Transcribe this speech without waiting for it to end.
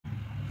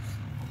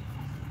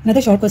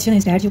Another short question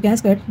is that you can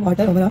squirt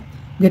water over a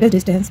greater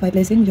distance by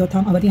placing your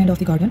thumb over the end of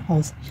the garden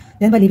hose.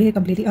 Then by leaving it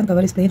completely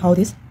uncovered, explain how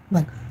this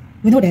works.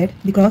 We know that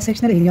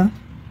the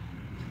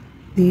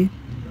the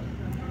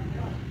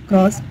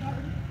cross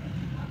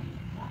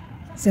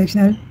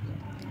sectional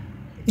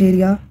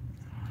area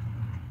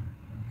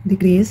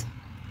decrease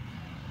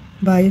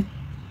by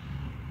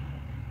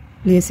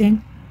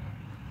placing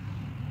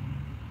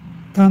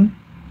thumb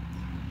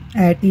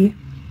at the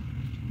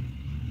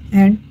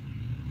end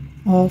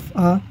of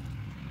a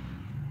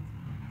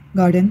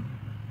garden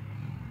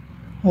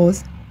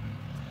hose.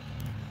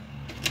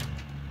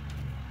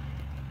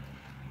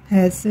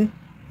 As a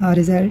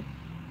result,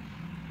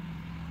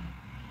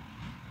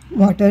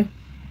 water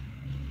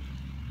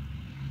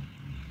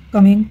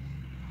coming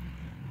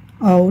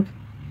out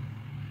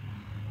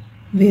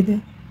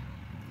with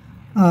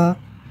a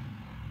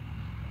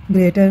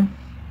greater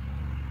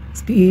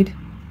speed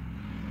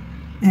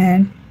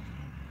and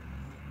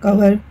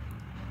cover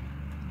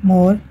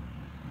more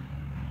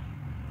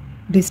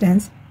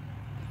distance,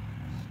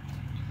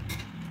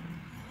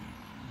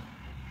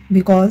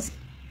 because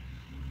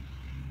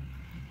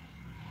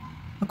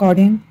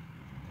according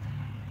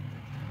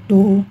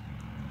to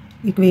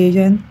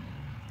equation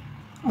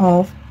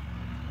of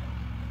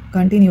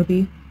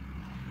continuity,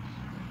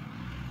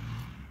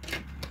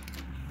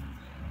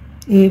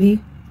 AV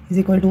is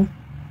equal to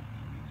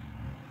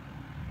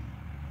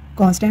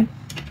constant.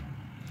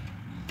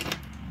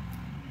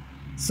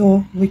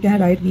 So we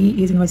can write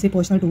V is inversely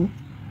proportional to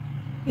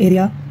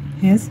area.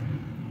 Hence,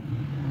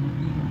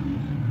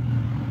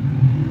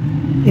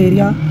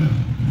 area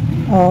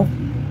of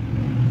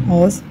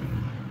hose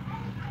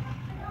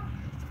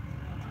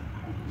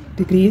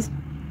decrease,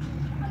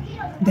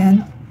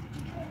 then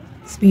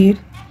speed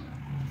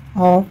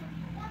of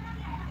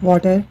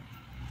water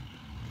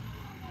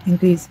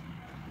increase.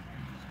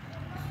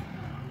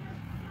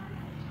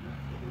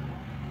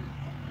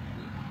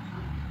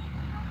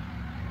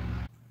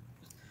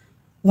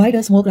 Why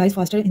does smoke rise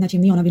faster in a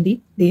chimney on a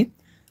windy day?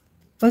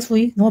 First,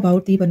 we know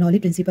about the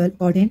Bernoulli principle.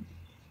 According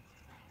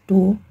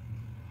to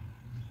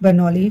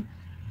Bernoulli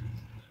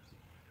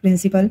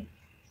principle,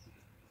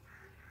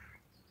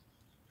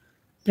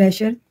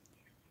 pressure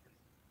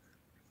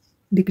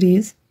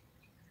decrease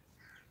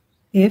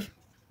if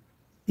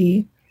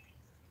the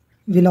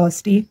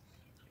velocity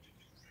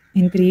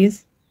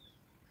increase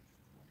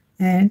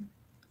and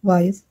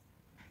vice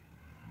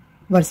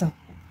versa.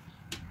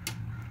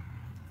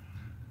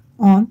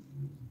 On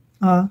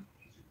a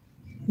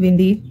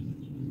windy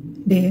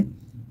day,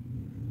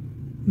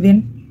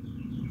 wind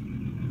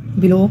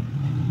blow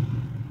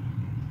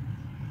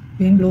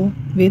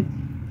with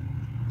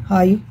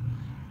high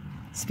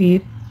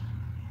speed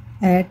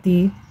at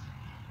the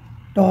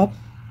top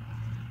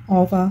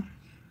of a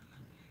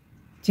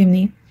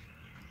chimney,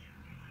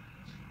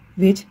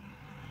 which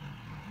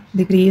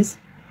decrease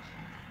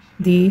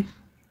the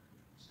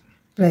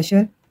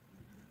pressure.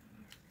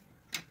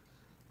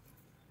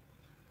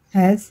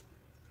 As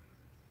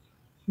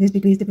this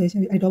decrease the pressure,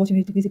 I drop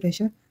chimney decrease the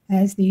pressure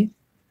as the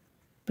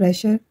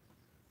pressure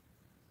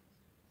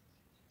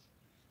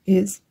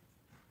is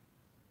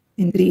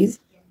increased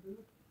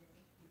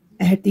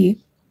at the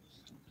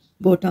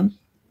bottom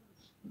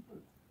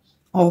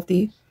of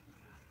the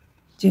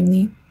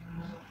chimney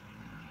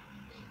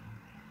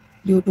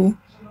due to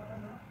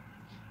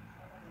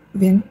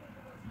wind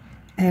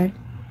at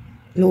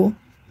low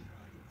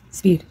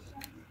speed.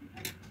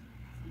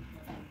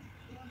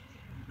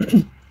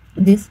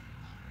 This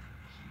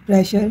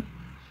pressure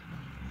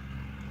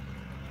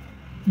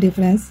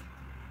difference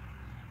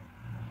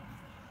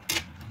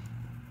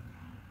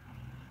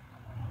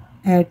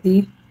at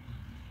the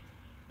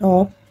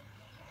top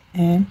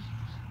and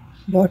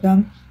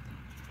bottom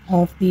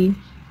of the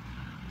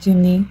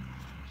chimney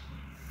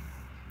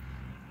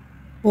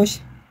push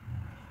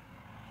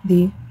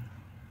the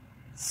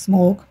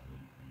smoke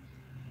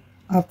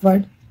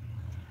upward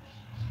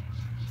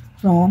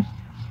from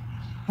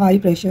high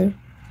pressure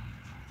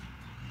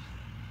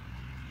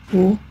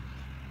to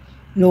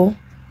low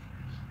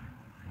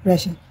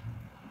pressure.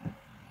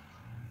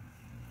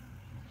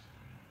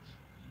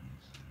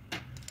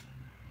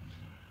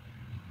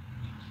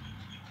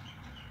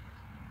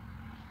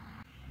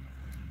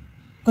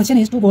 Question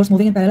is, two boats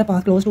moving in parallel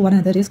path close to one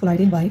another is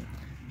colliding by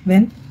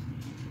when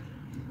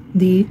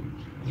the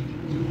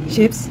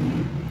ships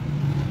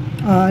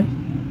are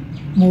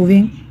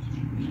moving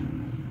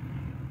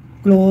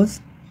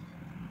close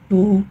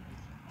to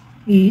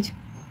each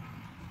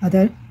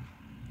other,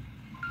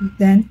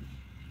 then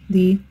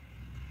the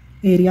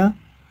area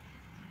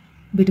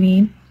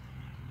between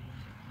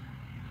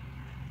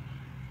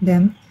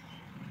them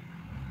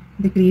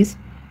decrease.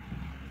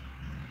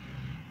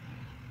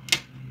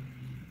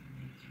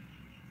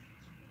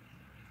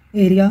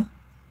 Area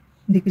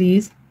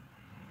decrease,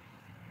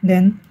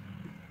 then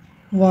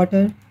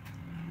water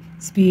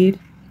speed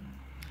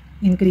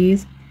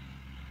increase,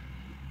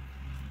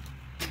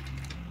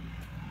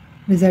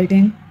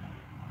 resulting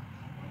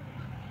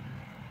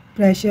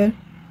pressure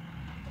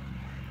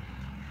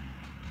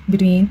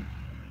between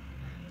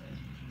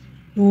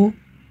two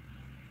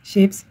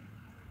shapes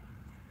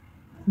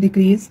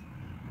decrease,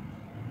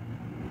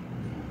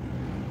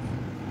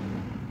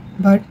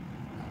 but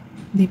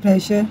the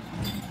pressure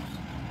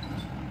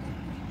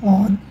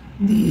on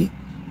the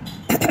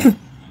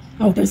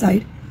outer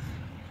side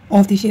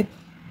of the ship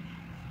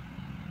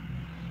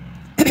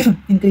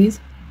increase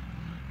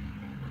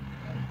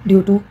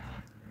due to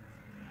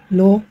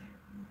low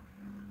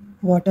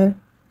water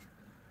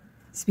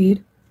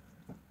speed.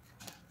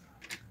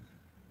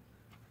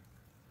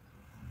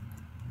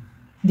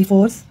 The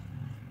force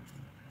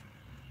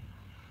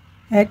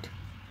act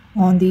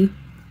on the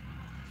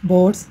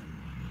boards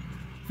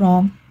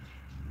from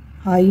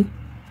high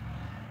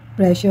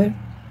pressure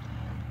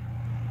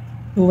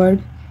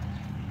toward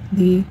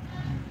the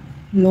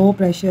low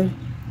pressure,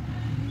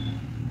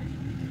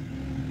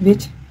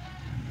 which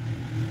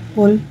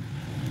pull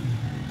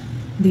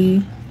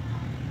the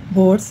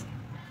boards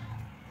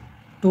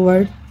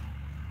toward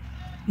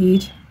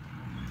each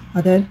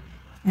other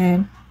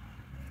and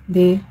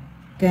they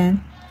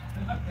can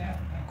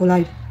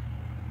collide.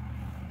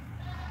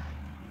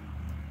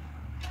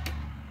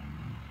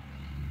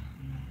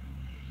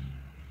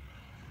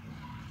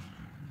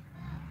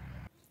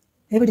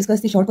 Here we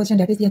discuss the short question,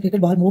 that is the cricket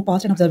ball move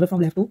past an observer from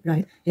left to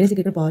right. Here is the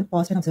cricket ball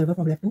past an observer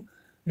from left to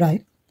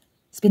right.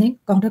 Spinning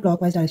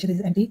counterclockwise direction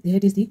is anti. Here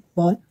it is the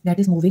ball that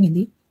is moving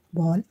in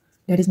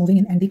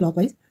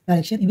anti-clockwise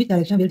direction. In which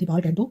direction will the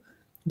ball tend to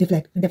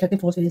deflect? The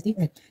deflective force where is the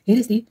H. Here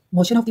is the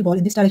motion of the ball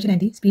in this direction and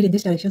the speed in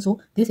this direction.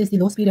 So this is the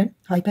low speed and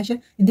high pressure.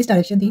 In this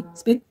direction, the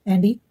spin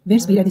and the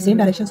wind speed at the same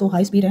direction. So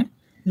high speed and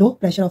low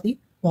pressure of the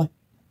ball.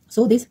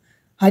 So this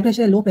high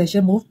pressure and low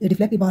pressure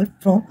deflect the ball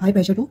from high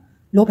pressure to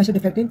low pressure.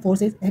 Deflecting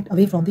forces act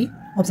away from the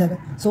observer.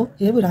 So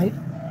here we write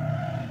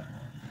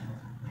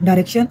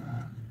direction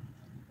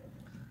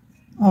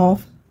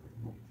of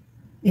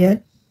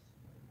air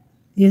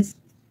is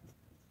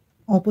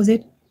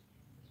opposite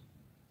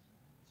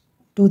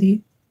to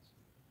the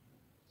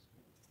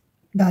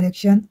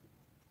direction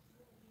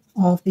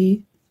of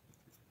the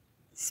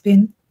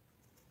spin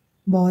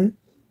ball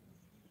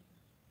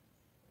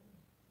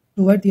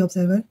toward the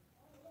observer.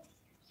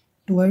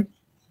 Toward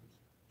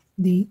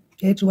the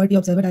direction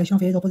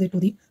of air is opposite to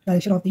the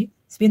direction of the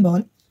spin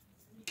ball.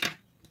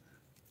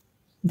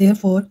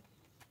 Therefore,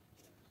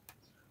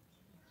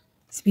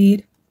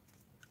 speed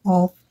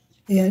of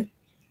air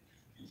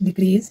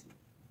decrease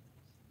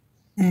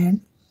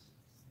and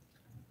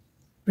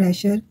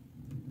pressure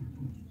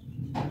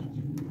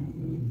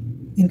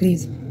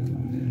increase.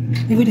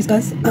 If we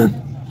discuss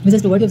which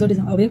is toward the observer, is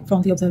away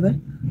from the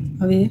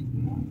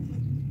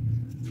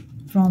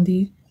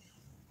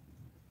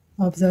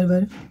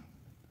observer,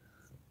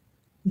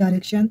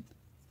 direction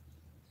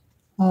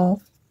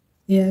of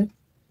air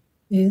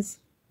is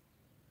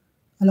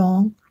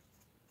along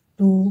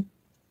to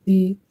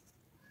the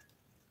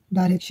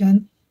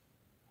direction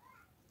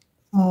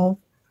of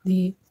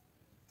the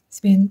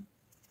spin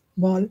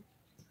ball.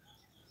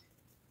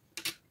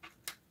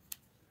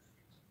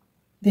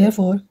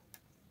 Therefore,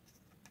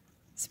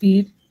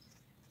 speed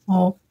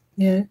of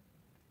air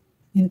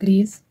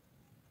increase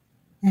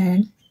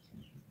and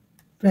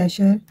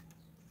pressure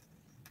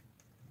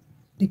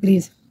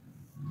decrease.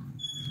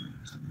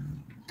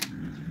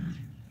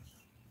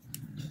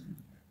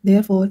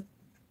 Therefore,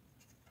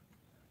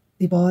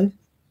 the ball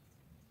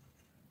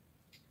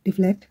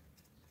deflect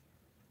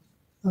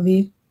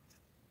away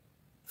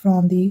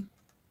from the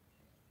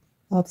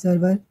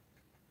observer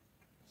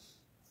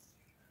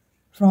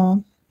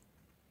from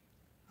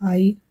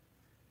high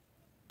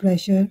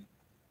pressure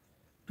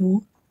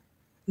to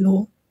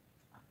low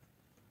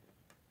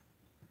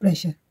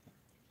pressure.